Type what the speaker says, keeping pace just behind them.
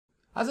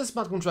As a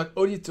smart contract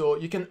auditor,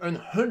 you can earn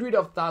hundreds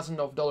of thousands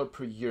of dollars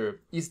per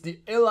year. It's the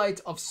elite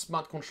of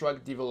smart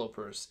contract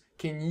developers.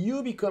 Can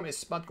you become a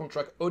smart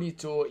contract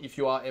auditor if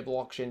you are a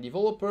blockchain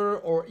developer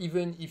or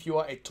even if you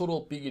are a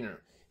total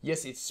beginner?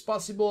 Yes, it's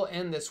possible,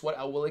 and that's what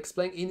I will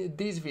explain in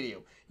this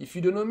video. If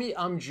you don't know me,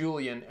 I'm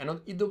Julian, and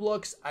on Eat the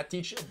Blocks, I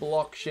teach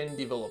blockchain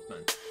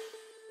development.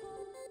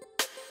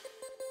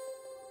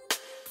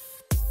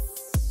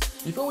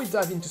 Before we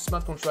dive into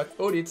smart contract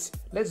audits,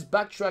 let's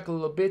backtrack a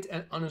little bit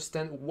and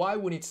understand why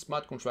we need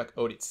smart contract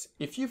audits.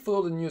 If you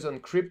follow the news on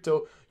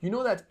crypto, you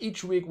know that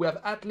each week we have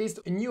at least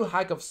a new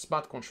hack of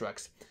smart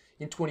contracts.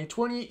 In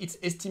 2020, it's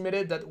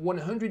estimated that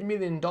 $100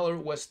 million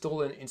was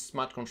stolen in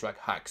smart contract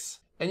hacks.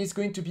 And it's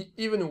going to be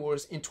even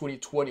worse in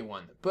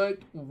 2021. But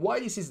why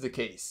this is the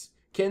case?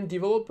 Can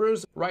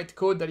developers write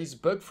code that is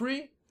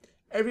bug-free?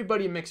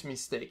 Everybody makes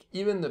mistakes,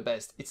 even the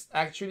best. It's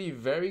actually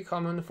very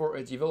common for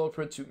a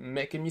developer to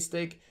make a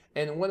mistake,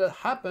 and when that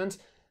happens,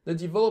 the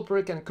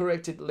developer can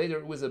correct it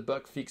later with a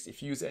bug fix.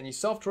 If you use any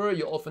software,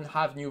 you often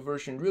have new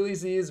version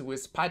releases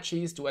with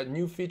patches to add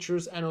new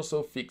features and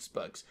also fix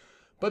bugs.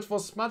 But for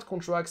smart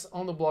contracts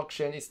on the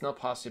blockchain, it's not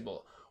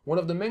possible. One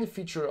of the main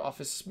features of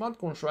a smart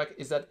contract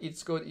is that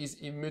its code is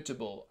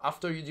immutable.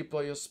 After you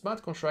deploy your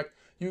smart contract,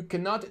 you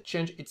cannot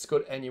change its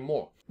code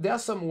anymore. There are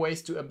some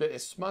ways to update a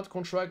smart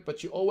contract,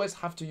 but you always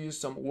have to use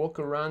some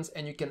workarounds,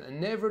 and you can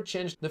never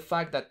change the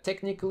fact that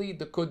technically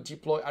the code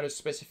deployed at a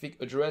specific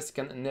address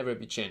can never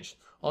be changed.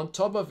 On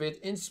top of it,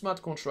 in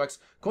smart contracts,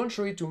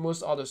 contrary to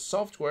most other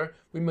software,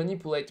 we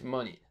manipulate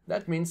money.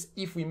 That means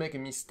if we make a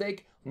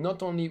mistake,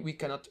 not only we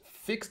cannot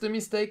fix the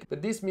mistake,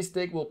 but this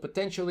mistake will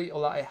potentially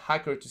allow a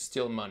hacker to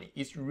steal money.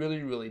 It's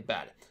really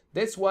bad.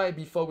 That's why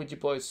before we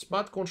deploy a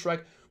smart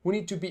contract, we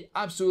need to be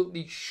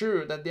absolutely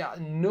sure that there are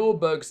no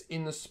bugs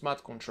in the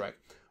smart contract.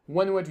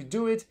 One way to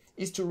do it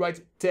is to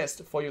write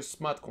tests for your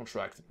smart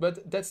contract,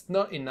 but that's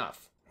not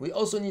enough. We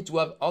also need to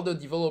have other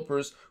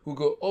developers who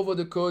go over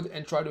the code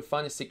and try to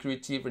find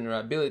security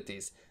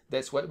vulnerabilities.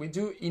 That's what we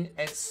do in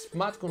a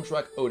smart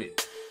contract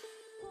audit.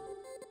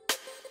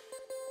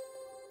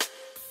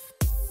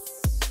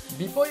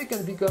 Before you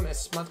can become a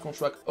smart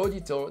contract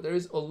auditor, there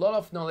is a lot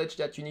of knowledge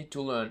that you need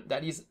to learn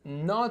that is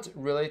not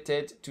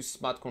related to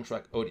smart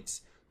contract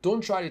audits.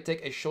 Don't try to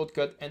take a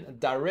shortcut and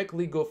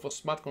directly go for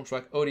smart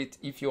contract audit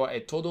if you are a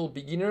total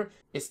beginner.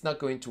 It's not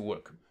going to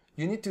work.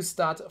 You need to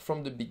start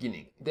from the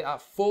beginning. There are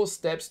 4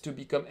 steps to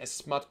become a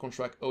smart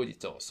contract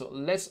auditor. So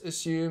let's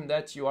assume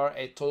that you are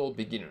a total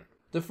beginner.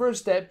 The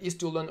first step is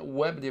to learn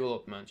web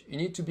development. You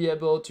need to be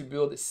able to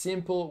build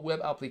simple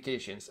web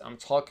applications. I'm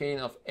talking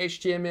of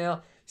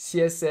HTML,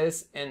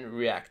 CSS, and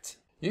React.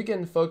 You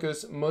can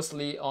focus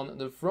mostly on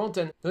the front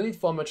end. No need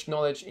for much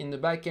knowledge in the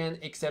back end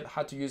except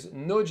how to use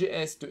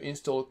Node.js to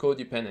install code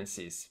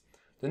dependencies.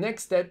 The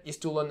next step is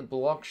to learn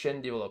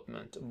blockchain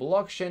development.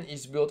 Blockchain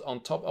is built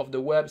on top of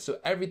the web, so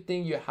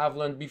everything you have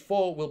learned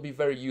before will be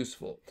very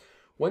useful.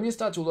 When you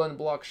start to learn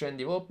blockchain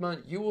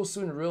development, you will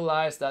soon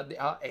realize that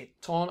there are a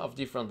ton of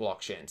different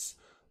blockchains.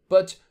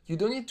 But you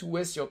don't need to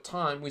waste your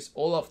time with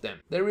all of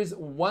them. There is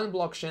one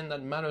blockchain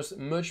that matters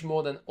much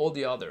more than all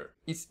the other.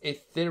 It's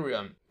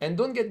Ethereum. And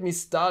don't get me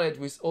started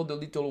with all the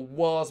little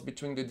wars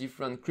between the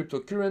different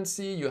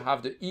cryptocurrency. You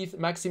have the ETH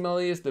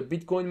maximalists, the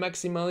Bitcoin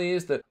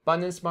maximalists, the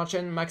Binance Smart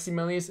Chain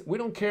maximalists. We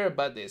don't care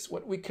about this.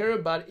 What we care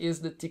about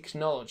is the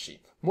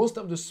technology. Most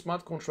of the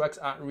smart contracts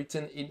are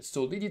written in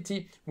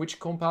Solidity, which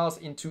compiles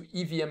into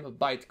EVM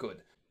bytecode.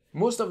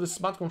 Most of the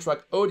smart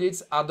contract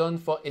audits are done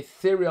for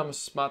Ethereum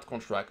smart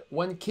contract.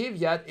 One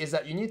caveat is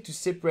that you need to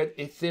separate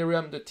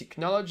Ethereum, the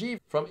technology,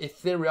 from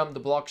Ethereum, the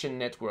blockchain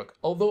network.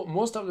 Although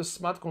most of the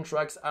smart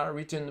contracts are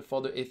written for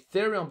the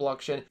Ethereum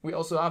blockchain, we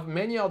also have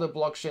many other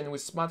blockchains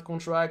with smart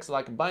contracts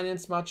like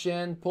Binance Smart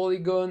Chain,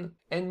 Polygon,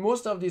 and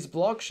most of these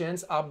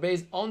blockchains are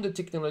based on the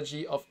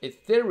technology of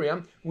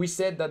Ethereum. We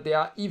said that they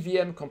are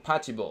EVM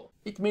compatible.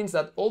 It means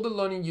that all the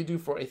learning you do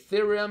for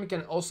Ethereum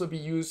can also be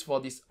used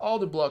for these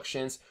other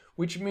blockchains,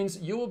 which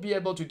means you will be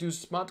able to do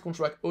smart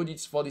contract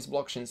audits for these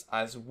blockchains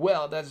as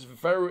well. That's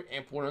very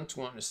important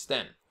to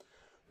understand.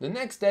 The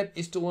next step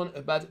is to learn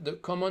about the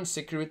common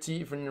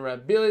security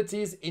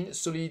vulnerabilities in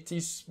Solidity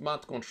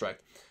smart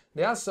contract.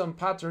 There are some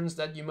patterns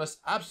that you must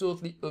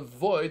absolutely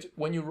avoid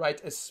when you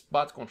write a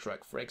smart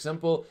contract. For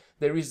example,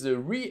 there is the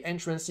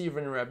re-entrancy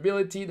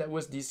vulnerability that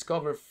was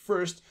discovered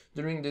first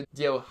during the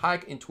DAO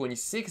hack in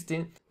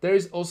 2016. There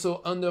is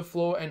also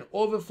underflow and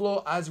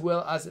overflow, as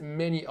well as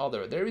many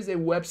other. There is a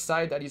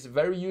website that is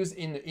very used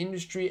in the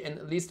industry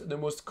and lists the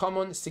most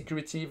common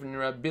security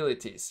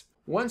vulnerabilities.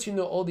 Once you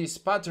know all these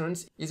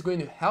patterns, it's going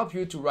to help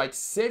you to write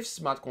safe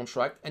smart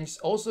contract, and it's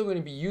also going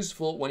to be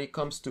useful when it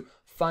comes to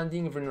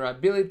finding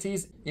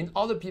vulnerabilities in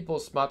other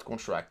people's smart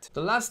contract.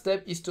 The last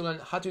step is to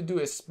learn how to do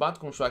a smart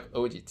contract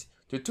audit.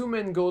 The 2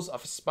 main goals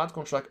of a smart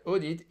contract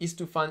audit is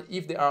to find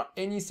if there are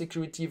any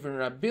security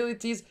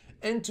vulnerabilities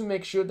and to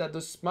make sure that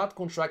the smart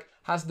contract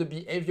has the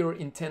behavior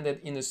intended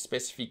in the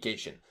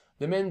specification.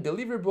 The main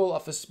deliverable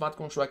of a smart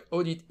contract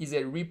audit is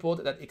a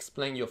report that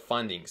explains your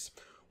findings.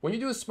 When you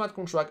do a smart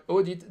contract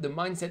audit, the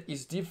mindset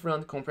is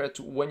different compared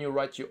to when you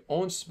write your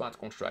own smart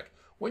contract.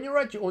 When you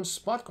write your own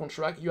smart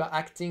contract, you are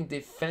acting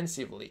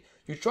defensively.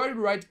 You try to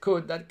write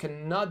code that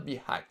cannot be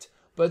hacked.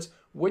 But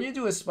when you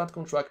do a smart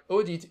contract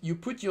audit, you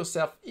put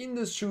yourself in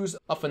the shoes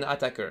of an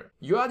attacker.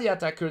 You are the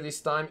attacker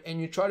this time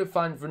and you try to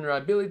find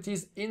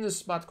vulnerabilities in the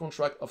smart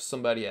contract of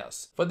somebody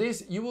else. For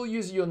this, you will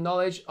use your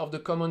knowledge of the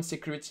common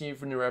security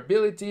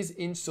vulnerabilities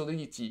in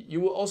Solidity. You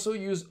will also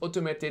use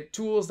automated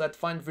tools that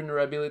find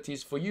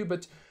vulnerabilities for you,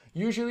 but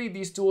usually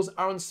these tools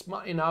aren't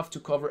smart enough to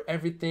cover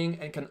everything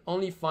and can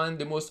only find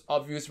the most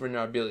obvious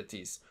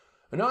vulnerabilities.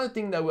 Another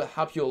thing that will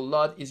help you a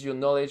lot is your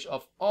knowledge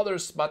of other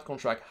smart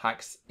contract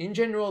hacks. In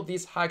general,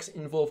 these hacks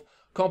involve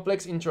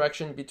complex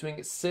interaction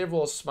between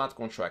several smart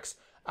contracts.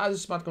 As a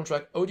smart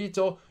contract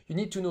auditor, you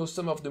need to know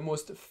some of the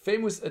most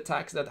famous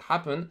attacks that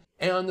happen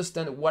and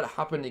understand what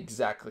happened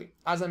exactly.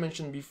 As I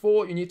mentioned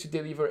before, you need to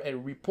deliver a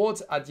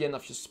report at the end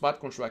of your smart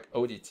contract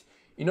audit.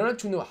 In order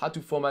to know how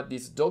to format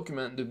this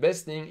document, the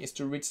best thing is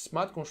to read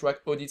smart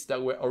contract audits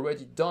that were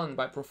already done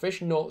by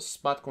professional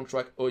smart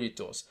contract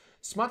auditors.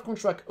 Smart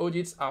contract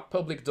audits are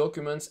public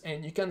documents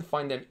and you can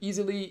find them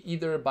easily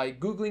either by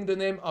Googling the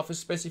name of a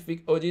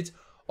specific audit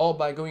or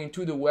by going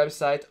to the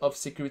website of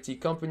security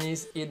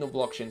companies in the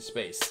blockchain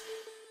space.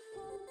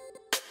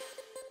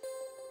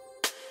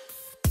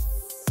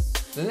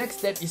 The next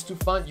step is to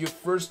find your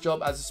first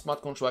job as a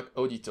smart contract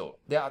auditor.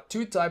 There are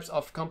two types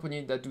of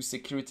companies that do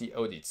security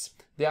audits.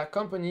 There are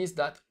companies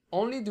that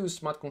only do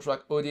smart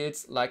contract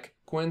audits like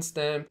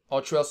Coinstamp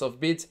or Trails of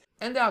Bit,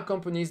 and there are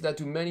companies that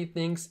do many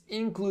things,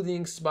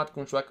 including smart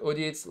contract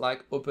audits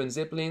like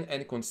OpenZeppelin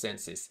and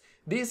Consensus.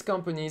 These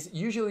companies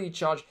usually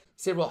charge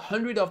several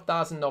hundred of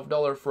thousands of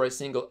dollars for a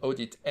single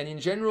audit, and in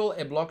general,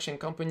 a blockchain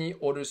company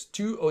orders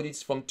 2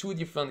 audits from 2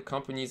 different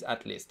companies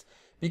at least.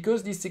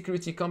 Because these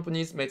security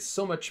companies make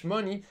so much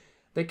money,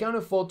 they can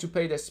afford to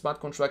pay their smart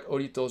contract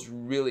auditors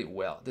really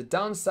well. The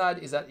downside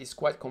is that it's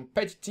quite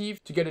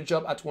competitive to get a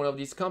job at one of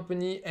these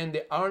companies, and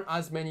there aren't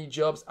as many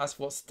jobs as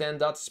for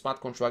standard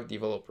smart contract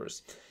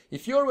developers.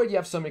 If you already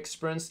have some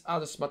experience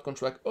as a smart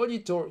contract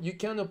auditor, you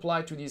can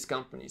apply to these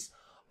companies.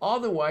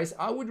 Otherwise,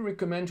 I would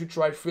recommend to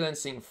try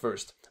freelancing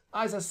first.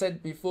 As I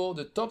said before,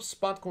 the top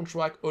smart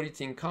contract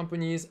auditing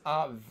companies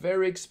are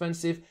very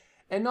expensive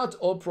and not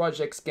all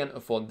projects can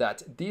afford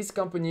that. These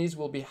companies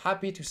will be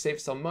happy to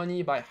save some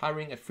money by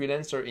hiring a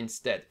freelancer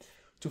instead.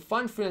 To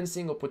find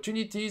freelancing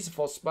opportunities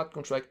for smart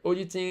contract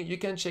auditing, you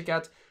can check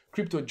out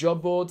crypto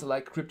job boards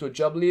like Crypto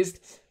Job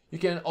List. You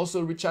can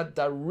also reach out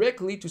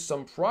directly to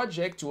some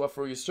project to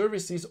offer you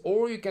services,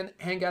 or you can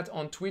hang out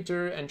on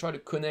Twitter and try to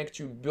connect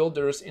to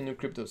builders in the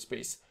crypto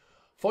space.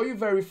 For your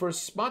very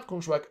first smart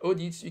contract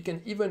audits, you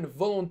can even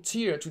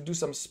volunteer to do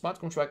some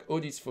smart contract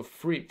audits for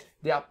free.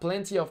 There are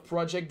plenty of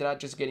projects that are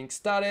just getting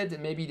started,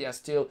 maybe they are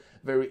still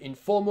very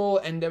informal,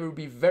 and they will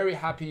be very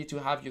happy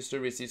to have your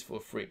services for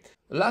free.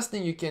 The last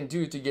thing you can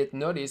do to get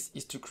noticed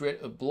is to create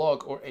a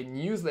blog or a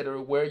newsletter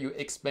where you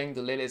explain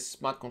the latest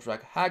smart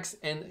contract hacks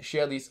and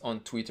share this on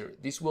Twitter.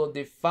 This will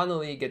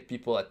definitely get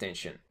people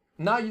attention.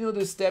 Now you know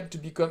the step to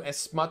become a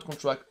smart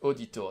contract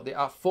auditor. There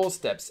are 4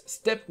 steps.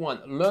 Step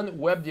 1, learn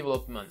web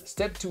development.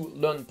 Step 2,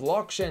 learn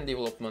blockchain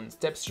development.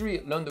 Step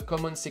 3, learn the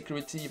common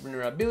security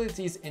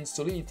vulnerabilities in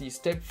Solidity.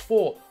 Step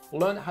 4,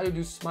 learn how to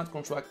do smart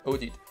contract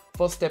audit.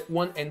 For step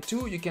 1 and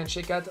 2, you can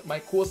check out my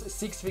course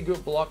 6-Figure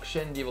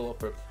Blockchain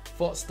Developer.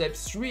 For step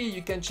 3,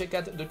 you can check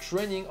out the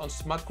training on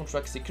smart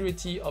contract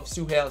security of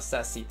Suhail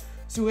Sassi.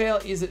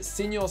 Suhail is a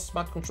senior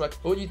smart contract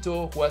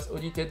auditor who has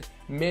audited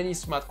many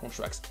smart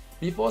contracts.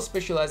 Before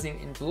specializing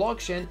in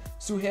blockchain,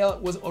 Suhail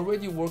was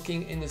already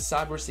working in the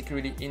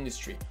cybersecurity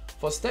industry.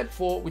 For step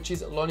 4, which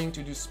is learning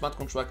to do smart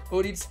contract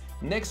audits,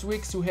 next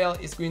week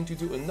Suhail is going to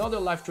do another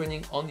live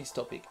training on this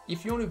topic.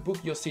 If you want to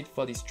book your seat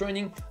for this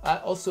training, I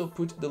also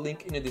put the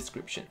link in the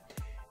description.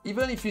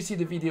 Even if you see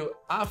the video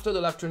after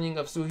the live training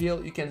of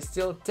Suhail, you can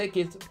still take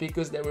it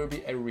because there will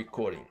be a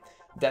recording.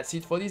 That's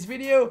it for this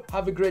video.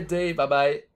 Have a great day. Bye bye.